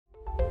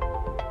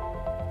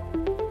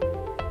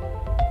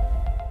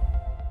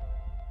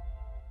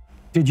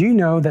Did you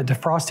know that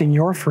defrosting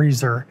your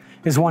freezer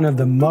is one of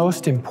the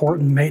most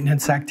important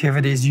maintenance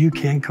activities you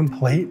can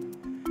complete?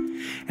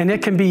 And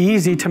it can be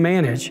easy to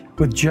manage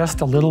with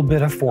just a little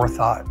bit of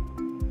forethought.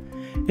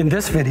 In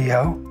this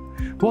video,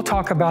 we'll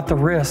talk about the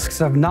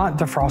risks of not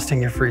defrosting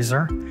your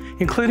freezer,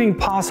 including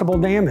possible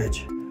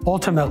damage.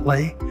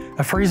 Ultimately,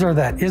 a freezer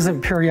that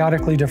isn't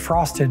periodically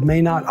defrosted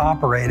may not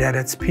operate at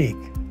its peak.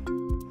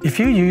 If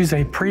you use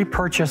a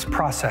pre-purchase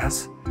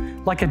process,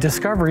 like a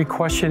discovery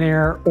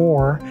questionnaire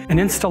or an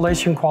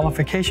installation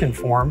qualification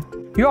form,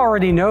 you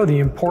already know the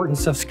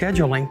importance of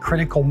scheduling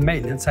critical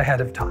maintenance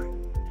ahead of time.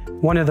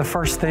 One of the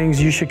first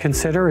things you should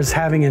consider is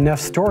having enough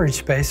storage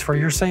space for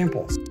your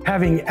samples.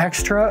 Having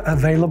extra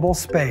available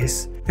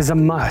space is a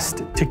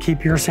must to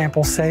keep your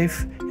samples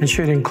safe and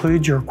should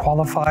include your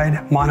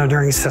qualified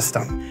monitoring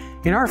system.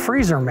 In our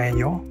freezer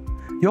manual,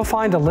 you'll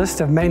find a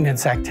list of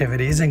maintenance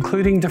activities,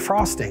 including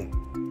defrosting.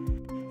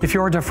 If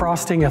you're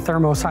defrosting a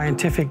Thermo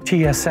Scientific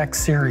TSX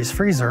series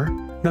freezer,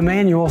 the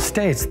manual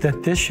states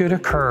that this should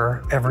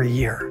occur every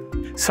year.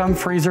 Some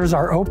freezers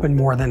are open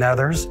more than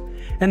others,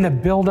 and the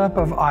buildup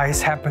of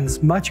ice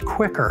happens much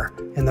quicker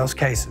in those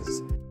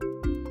cases.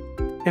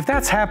 If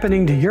that's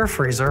happening to your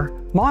freezer,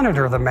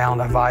 monitor the amount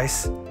of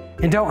ice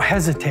and don't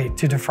hesitate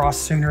to defrost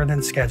sooner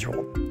than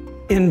scheduled.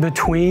 In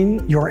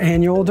between your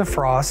annual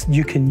defrost,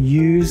 you can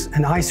use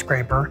an ice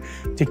scraper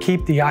to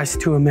keep the ice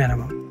to a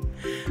minimum.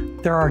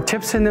 There are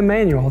tips in the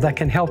manual that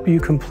can help you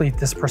complete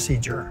this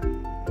procedure.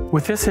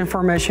 With this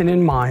information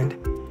in mind,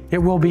 it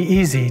will be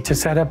easy to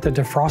set up the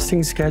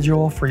defrosting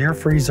schedule for your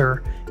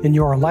freezer in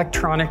your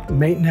electronic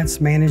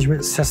maintenance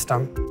management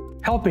system,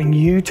 helping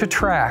you to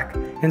track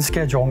and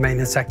schedule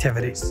maintenance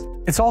activities.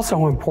 It's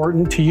also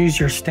important to use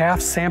your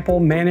staff's sample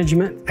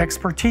management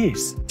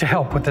expertise to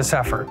help with this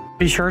effort.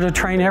 Be sure to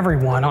train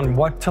everyone on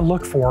what to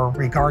look for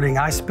regarding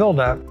ice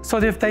buildup so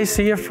that if they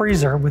see a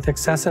freezer with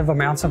excessive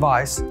amounts of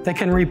ice, they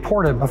can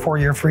report it before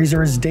your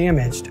freezer is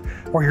damaged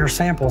or your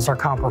samples are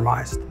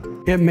compromised.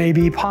 It may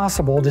be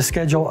possible to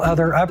schedule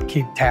other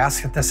upkeep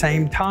tasks at the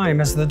same time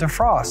as the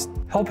defrost,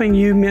 helping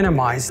you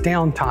minimize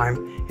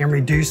downtime and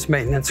reduce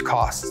maintenance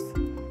costs.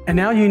 And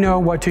now you know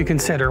what to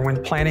consider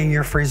when planning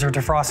your freezer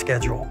defrost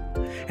schedule,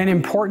 an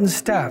important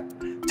step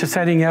to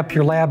setting up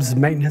your lab's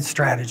maintenance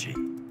strategy.